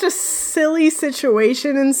was such a silly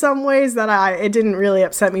situation in some ways that it didn't really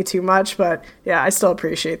upset me too much, but yeah, I still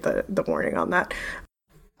appreciate the warning on that.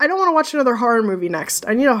 I don't want to watch another horror movie next.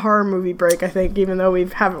 I need a horror movie break, I think, even though we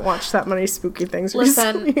haven't watched that many spooky things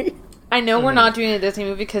recently. I know we're not doing a Disney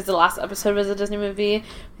movie because the last episode was a Disney movie,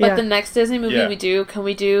 but the next Disney movie can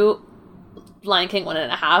we do Lion King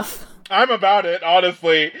 1.5? I'm about it,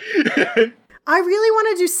 honestly. I really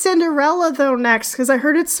want to do Cinderella, though, next, because I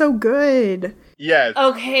heard it's so good. Yes.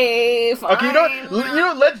 Okay, fine. Okay, you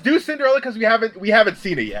know, let's do Cinderella because we haven't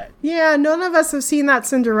seen it yet. Yeah, none of us have seen that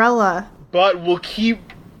Cinderella. But we'll keep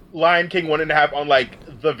Lion King 1.5 on,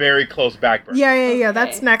 like, the very close back burner. Yeah. Okay.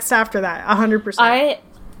 That's next after that, 100%.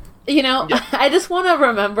 I just want to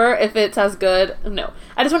remember if it's as good. No,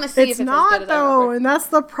 I just want to see if it's not, as good as though, I and that's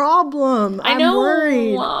the problem. I know. I'm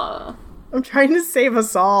worried. I'm trying to save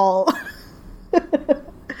us all.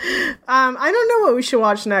 I don't know what we should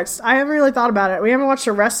watch next. I haven't really thought about it. We haven't watched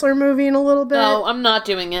a wrestler movie in a little bit. No, I'm not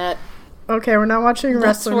doing it. Okay, we're not watching a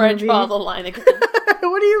wrestler movie. That's where I draw the line again.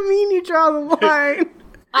 What do you mean you draw the line?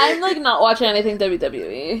 I'm, like, not watching anything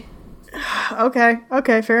WWE.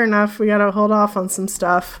 Okay, fair enough. We gotta hold off on some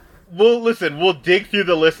stuff. We'll dig through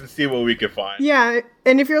the list and see what we can find. Yeah,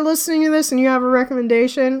 and if you're listening to this and you have a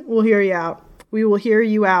recommendation, we'll hear you out. We will hear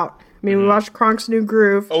you out. I mean, we watched Kronk's New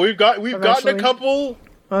Groove. Oh, we've gotten a couple.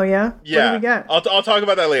 Oh yeah? Yeah. What did we get? I'll talk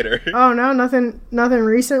about that later. Oh no, nothing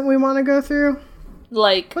recent we want to go through?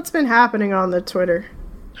 Like, what's been happening on the Twitter?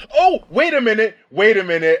 Oh, wait a minute.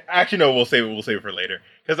 Actually, no, we'll save it for later.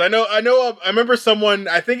 Because I remember someone,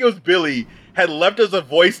 I think it was Billy, had left us a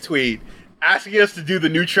voice tweet asking us to do the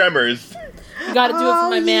new Tremors. You gotta do it for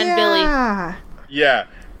my man, Billy. Yeah.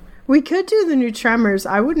 We could do the new Tremors.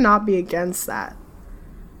 I would not be against that.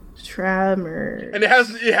 Tremors. And it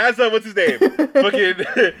has what's his name? Fucking,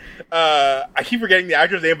 I keep forgetting the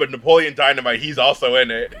actor's name, but Napoleon Dynamite, he's also in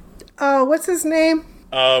it. Oh, what's his name?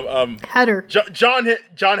 Heder. John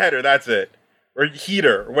Heder, that's it. Or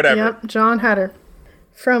Heater, or whatever. Yep, John Heder.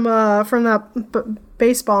 From that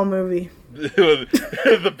baseball movie.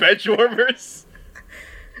 The Benchwarmers?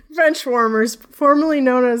 Benchwarmers, formerly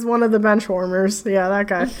known as one of the Benchwarmers. Yeah, that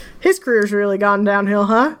guy. His career's really gone downhill,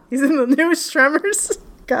 huh? He's in the newest Tremors.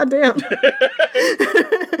 Goddamn.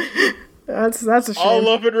 That's a shame. All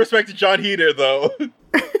love and respect to John Heder, though.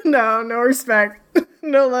 No respect.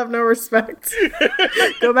 No love, no respect.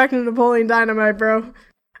 Go back to Napoleon Dynamite, bro.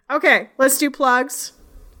 Okay, let's do plugs.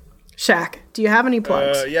 Shaq, do you have any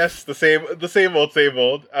plugs? Yes, the same old.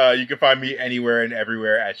 You can find me anywhere and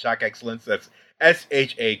everywhere at Shaq Excellence. That's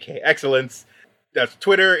SHAK Excellence. That's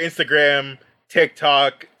Twitter, Instagram,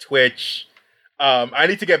 TikTok, Twitch. I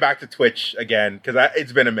need to get back to Twitch again because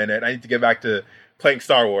it's been a minute. I need to get back to playing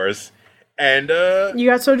Star Wars. And you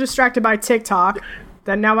got so distracted by TikTok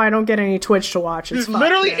that now I don't get any Twitch to watch. It's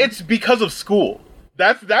literally it's because of school.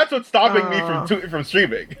 That's what's stopping me from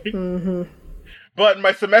streaming. Mm-hmm. But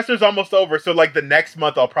my semester's almost over, so like the next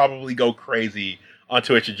month I'll probably go crazy on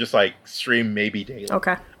Twitch and just like stream maybe daily.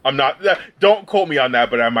 Okay. I'm not. Don't quote me on that,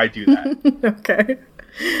 but I might do that.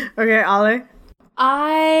 Okay, Ale.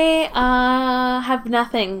 I have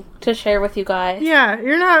nothing to share with you guys. Yeah,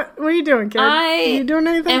 you're not. What are you doing, kid? Are you doing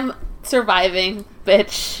anything? I'm surviving,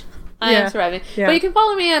 bitch. I am surviving. Yeah. But you can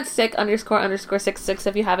follow me at sick__66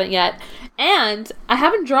 if you haven't yet. And I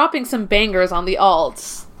have been dropping some bangers on the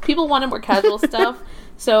alts. People wanted more casual stuff,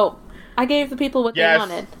 so I gave the people what they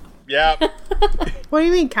wanted. Yeah. What do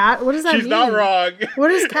you mean, cat? What does that mean? She's not wrong. What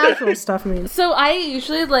does casual stuff mean? So I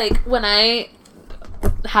usually, like, when I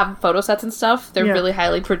have photo sets and stuff, they're really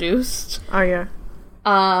highly produced. Oh, yeah.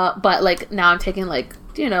 But, like, now I'm taking, like,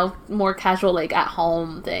 more casual, like,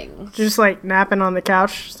 at-home things. Just, like, napping on the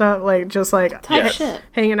couch stuff? Like, just, like... Type shit.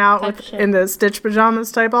 Hanging out in the Stitch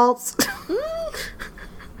pajamas type alts?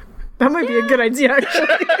 That might be a good idea, actually.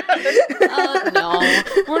 No.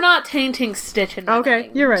 We're not tainting Stitch and Okay,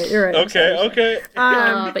 you're right. Okay.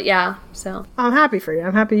 But yeah, so. I'm happy for you.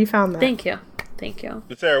 I'm happy you found that. Thank you.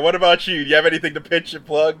 Sarah, what about you? Do you have anything to pitch and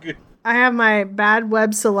plug? I have my Bad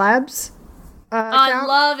Web Celebs I account.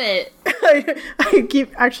 love it.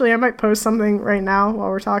 I might post something right now while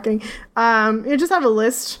we're talking. You just have a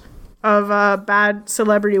list of bad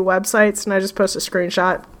celebrity websites, and I just post a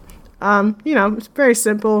screenshot. It's very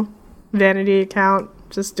simple. Vanity account,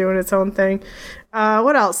 just doing its own thing.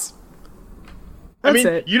 What else? That's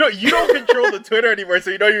it. You don't control the Twitter anymore, so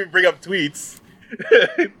you don't even bring up tweets.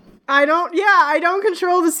 I don't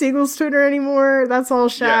control the Seequels Twitter anymore. That's all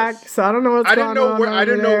Shaq. Yes. So I don't know what's going on. I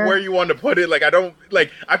didn't know where you want to put it. Like,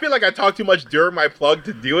 I feel like I talk too much during my plug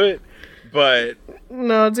to do it, but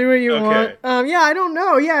no, do what you want. I don't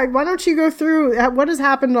know. Yeah, why don't you go through what has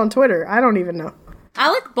happened on Twitter? I don't even know.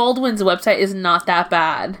 Alec Baldwin's website is not that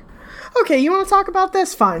bad. Okay, you want to talk about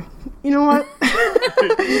this? Fine. You know what?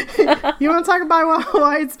 You want to talk about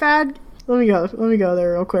why it's bad? Let me go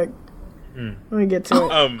there real quick. Let me get to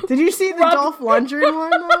it. Did you see the Dolph Lundgren one,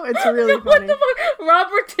 though? It's really funny. What the fuck?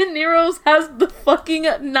 Robert De Niro's has the fucking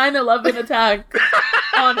 9/11 attack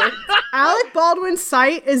on it. Alec Baldwin's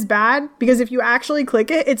site is bad because if you actually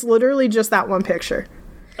click it, it's literally just that one picture.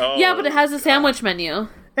 Oh, yeah, but it has a sandwich menu.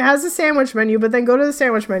 It has a sandwich menu, but then go to the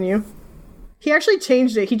sandwich menu. He actually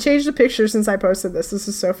changed it. He changed the picture since I posted this. This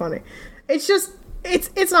is so funny. It's just,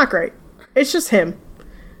 it's not great. It's just him.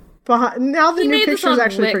 But now the new picture is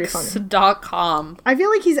actually pretty funny. .com. I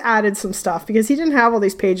feel like he's added some stuff because he didn't have all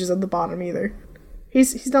these pages at the bottom either.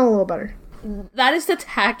 He's done a little better. That is the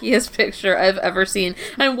tackiest picture I've ever seen.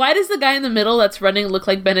 And why does the guy in the middle that's running look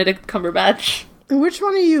like Benedict Cumberbatch? Which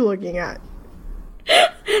one are you looking at?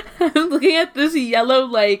 I'm looking at this yellow,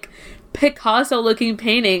 Picasso-looking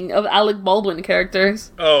painting of Alec Baldwin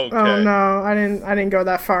characters. Okay. Oh no, I didn't go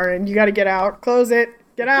that far in. You got to get out. Close it.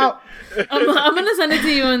 Get out. I'm gonna send it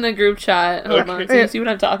to you in the group chat. Hold on, so you see what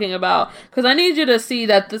I'm talking about. Because I need you to see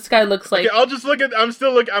that this guy looks like. Okay, I'll just look at. I'm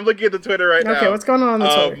looking at the Twitter right now. Okay, what's going on the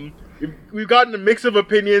Twitter? We've gotten a mix of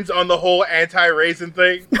opinions on the whole anti-raisin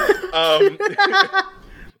thing.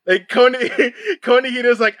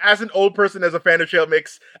 Konihita's like, as an old person, as a fan of trail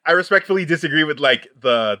mix, I respectfully disagree with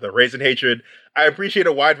the raisin hatred. I appreciate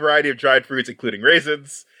a wide variety of dried fruits, including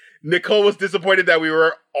raisins. Nicole was disappointed that we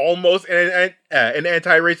were almost an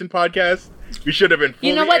anti-raisin podcast. We should have been fully.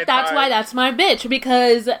 You know what? That's why that's my bitch,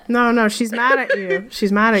 because... No, she's mad at you.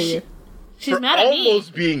 She's mad at you. She's mad at me.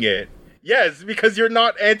 Almost being it. Yes, because you're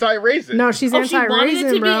not anti-raisin. No, she's anti-raisin, she wanted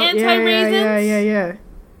it to bro. be anti-raisins? Yeah.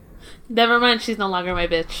 Never mind, she's no longer my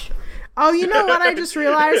bitch. Oh, you know what I just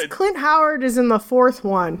realized? Clint Howard is in the fourth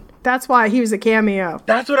one. That's why he was a cameo.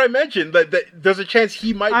 That's what I mentioned. That there's a chance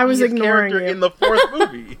he might be his character in the fourth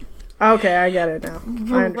movie. Okay, I get it now.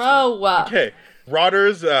 Bro. Okay.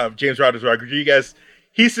 James Rodriguez,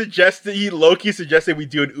 he low-key suggested we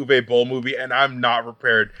do an Uwe Boll movie, and I'm not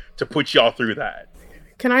prepared to put y'all through that.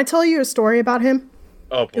 Can I tell you a story about him?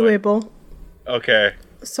 Oh, boy. Uwe Boll. Okay.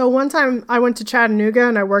 So one time I went to Chattanooga,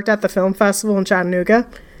 and I worked at the film festival in Chattanooga.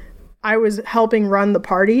 I was helping run the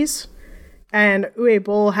parties, and Uwe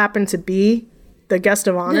Boll happened to be the guest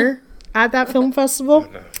of honor at that film festival.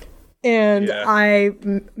 Oh, no. And I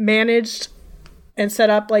managed and set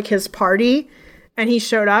up his party, and he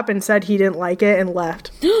showed up and said he didn't like it and left.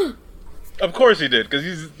 Of course he did, because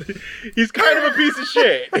he's kind of a piece of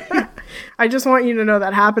shit. I just want you to know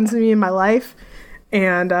that happened to me in my life,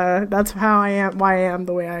 and that's how I am. Why I am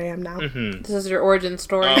the way I am now. Mm-hmm. This is your origin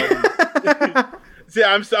story. See,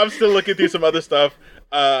 I'm still looking through some other stuff.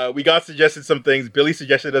 We got suggested some things. Billy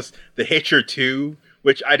suggested us The Hitcher 2,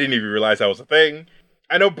 which I didn't even realize that was a thing.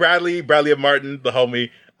 I know Bradley of Martin, the homie.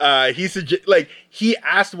 He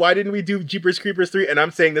asked why didn't we do Jeepers Creepers 3, and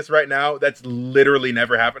I'm saying this right now, that's literally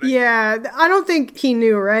never happening. Yeah, I don't think he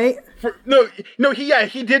knew, right?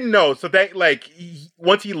 He didn't know. So that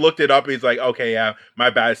once he looked it up, he's like, okay, yeah, my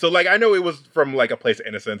bad. So I know it was from a place of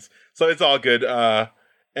innocence, so it's all good.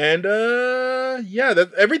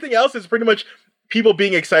 Everything else is pretty much people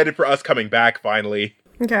being excited for us coming back finally.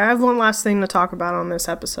 Okay, I have one last thing to talk about on this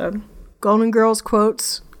episode. Golden Girls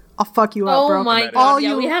quotes. I'll fuck you up, bro. Oh my god,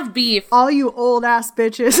 we have beef. All you old ass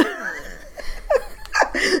bitches.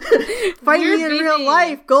 Fight me in real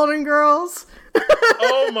life, Golden Girls.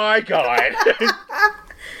 Oh my god.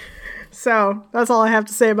 So, that's all I have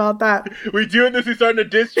to say about that. We doing this? We starting a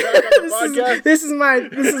diss track on the podcast? This is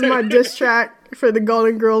my diss track for the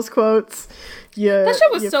Golden Girls quotes. Yeah, that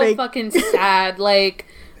shit was so fucking sad. Okay.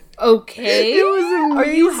 It was amazing. Are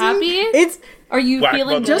you happy? Are you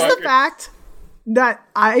feeling just the fact that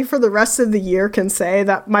I, for the rest of the year, can say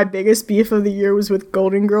that my biggest beef of the year was with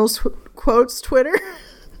Golden Girls quotes Twitter.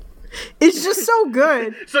 It's just so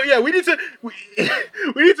good. So yeah, we need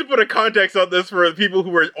to put a context on this for people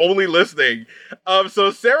who are only listening. So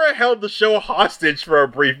Sarah held the show hostage for a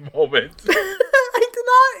brief moment. I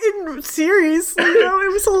did not, seriously,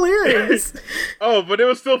 it was hilarious. Oh, but it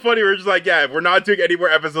was still funny. We're just like, yeah, we're not doing any more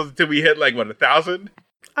episodes until we hit 1,000.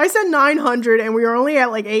 I said 900 and we were only at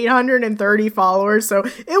 830 followers, so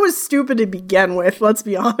it was stupid to begin with, let's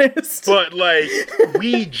be honest. But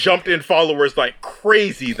we jumped in followers like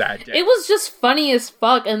crazy that day. It was just funny as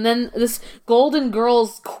fuck, and then this Golden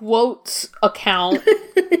Girls quotes account.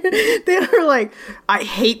 They were like, I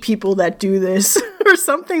hate people that do this, or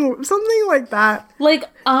something like that.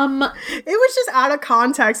 It was just out of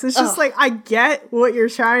context. It's just I get what you're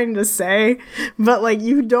trying to say, but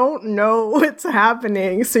you don't know what's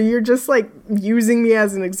happening. So you're just using me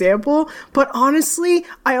as an example. But honestly,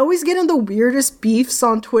 I always get in the weirdest beefs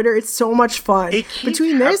on Twitter. It's so much fun.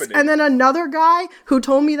 Between this and then another guy who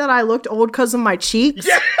told me that I looked old because of my cheeks.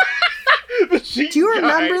 Yeah. Do you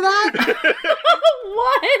remember that?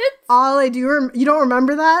 What? Ollie, you don't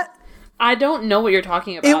remember that? I don't know what you're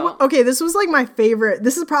talking about. Okay, this was my favorite.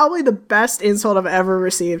 This is probably the best insult I've ever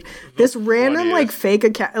received. This random fake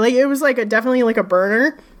account, it was definitely a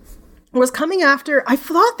burner, was coming after. I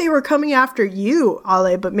thought they were coming after you,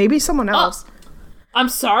 Ale, but maybe someone else. I'm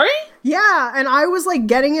sorry? Yeah, and I was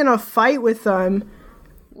getting in a fight with them.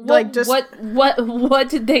 What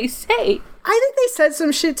did they say? I think they said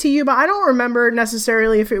some shit to you, but I don't remember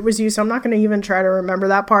necessarily if it was you, so I'm not going to even try to remember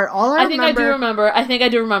that part. I think I do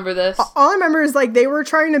remember this. All I remember is they were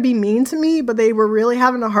trying to be mean to me, but they were really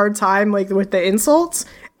having a hard time with the insults,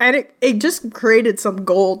 and it just created some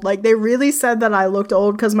gold. They really said that I looked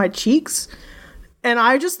old because my cheeks, and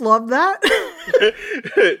I just love that.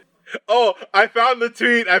 Oh, I found the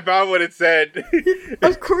tweet. I found what it said.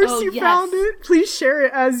 Of course you found it. Please share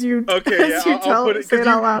it as you I'll put it. Say it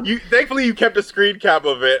out loud. Thankfully, you kept a screen cap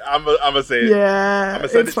of it. I'm gonna say it. Yeah, I'm gonna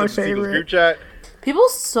send it's it my to the favorite. group chat. People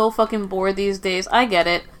so fucking bored these days. I get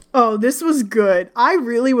it. Oh, this was good. I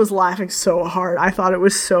really was laughing so hard. I thought it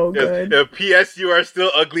was so good. P.S. You are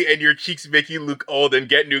still ugly and your cheeks make you look old and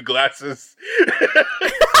get new glasses.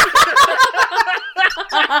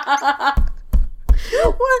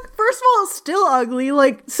 What? First of all, it's still ugly.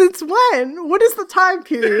 Since when? What is the time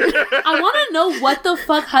period? I want to know what the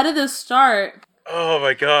fuck. How did this start? Oh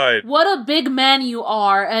my god. What a big man you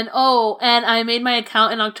are. And I made my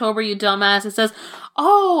account in October, you dumbass. It says,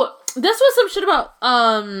 this was some shit about,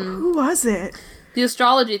 who was it? The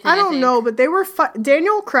astrology thing. I don't know, but they were,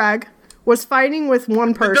 Daniel Craig was fighting with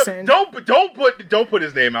one person. Don't put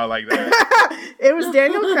his name out like that. It was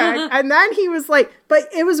Daniel Craig, and then he was but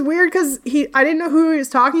it was weird because I didn't know who he was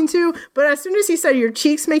talking to, but as soon as he said, your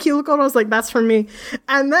cheeks make you look old, I was like, that's for me.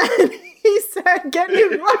 And then he said, get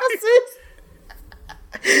new glasses.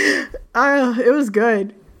 It was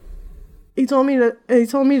good. He told me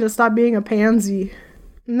to stop being a pansy,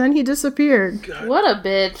 and then he disappeared. God. What a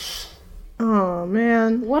bitch. Oh,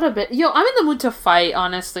 man. What a bit. Yo, I'm in the mood to fight,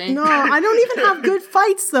 honestly. No, I don't even have good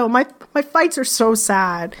fights, though. My fights are so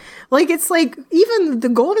sad. It's even the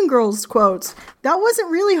Golden Girls quotes, that wasn't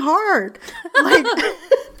really hard.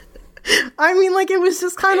 I mean, it was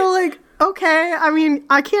just kind of okay, I mean,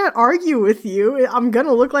 I can't argue with you. I'm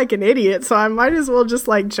gonna look like an idiot, so I might as well just,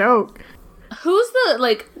 joke. Who's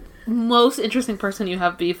the, most interesting person you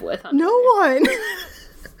have beef with? No one.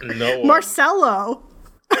 No one. Marcelo.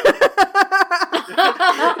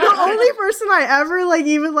 The only person I ever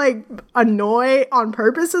even annoy on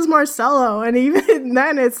purpose is Marcelo, and even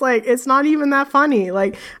then it's not even that funny.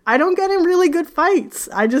 I don't get in really good fights.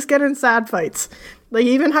 I just get in sad fights.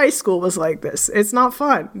 Even high school was like this. It's not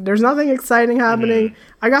fun. There's nothing exciting happening.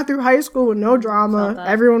 I got through high school with no drama.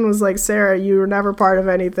 Everyone was like, Sarah, you were never part of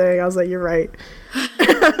anything. I was like, you're right.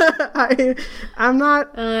 I'm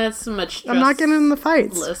not. That's much. I'm not getting in the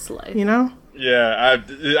fights. Life. Yeah,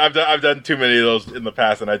 I've done too many of those in the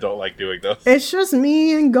past, and I don't like doing those. It's just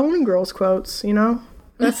me and Golden Girls quotes,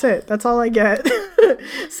 That's it. That's all I get.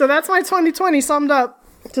 So that's my 2020 summed up.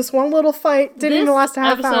 Just one little fight. Didn't even last a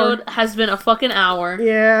half hour. This episode has been a fucking hour.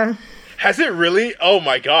 Yeah. Has it really? Oh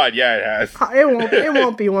my god, yeah, it has. It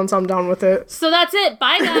won't be once I'm done with it. So that's it.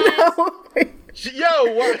 Bye, guys.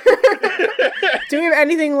 Yo, what? Do we have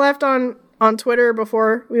anything left on Twitter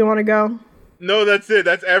before we want to go? No, that's it.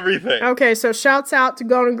 That's everything. Okay, so shouts out to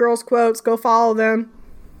Golden Girls Quotes. Go follow them.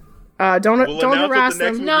 Don't harass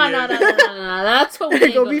them. No. That's what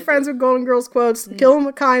we go be friends with Golden Girls Quotes. Kill them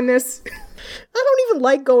with kindness. I don't even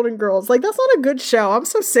like Golden Girls. That's not a good show. I'm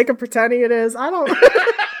so sick of pretending it is. I don't.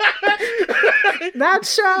 That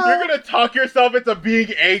show. You're gonna talk yourself into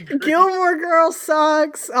being angry. Gilmore Girls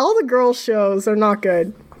sucks. All the girl shows are not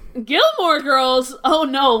good. Gilmore Girls? Oh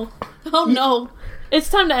no. Oh no. It's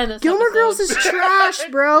time to end this Gilmore episode. Girls is trash,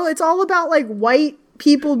 bro. It's all about, like, white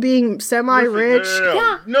people being semi-rich.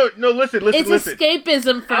 No, listen. It's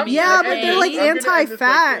escapism for me. Yeah, but they're, like,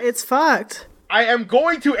 anti-fat. Like it's fucked. I am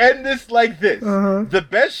going to end this like this. The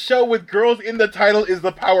best show with girls in the title is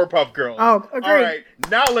the Powerpuff Girls. Oh, agreed. All right,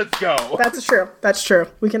 now let's go. That's true.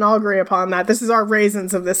 We can all agree upon that. This is our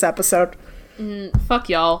raisins of this episode. Fuck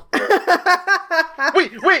y'all.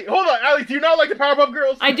 Wait, hold on, Alex. Do you not like the Powerpuff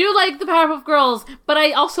Girls? I do like the Powerpuff Girls, but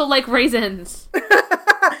I also like raisins.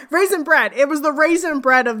 Raisin bread. It was the raisin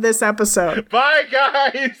bread of this episode. Bye,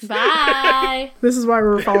 guys. Bye. This is why we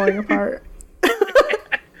were falling apart.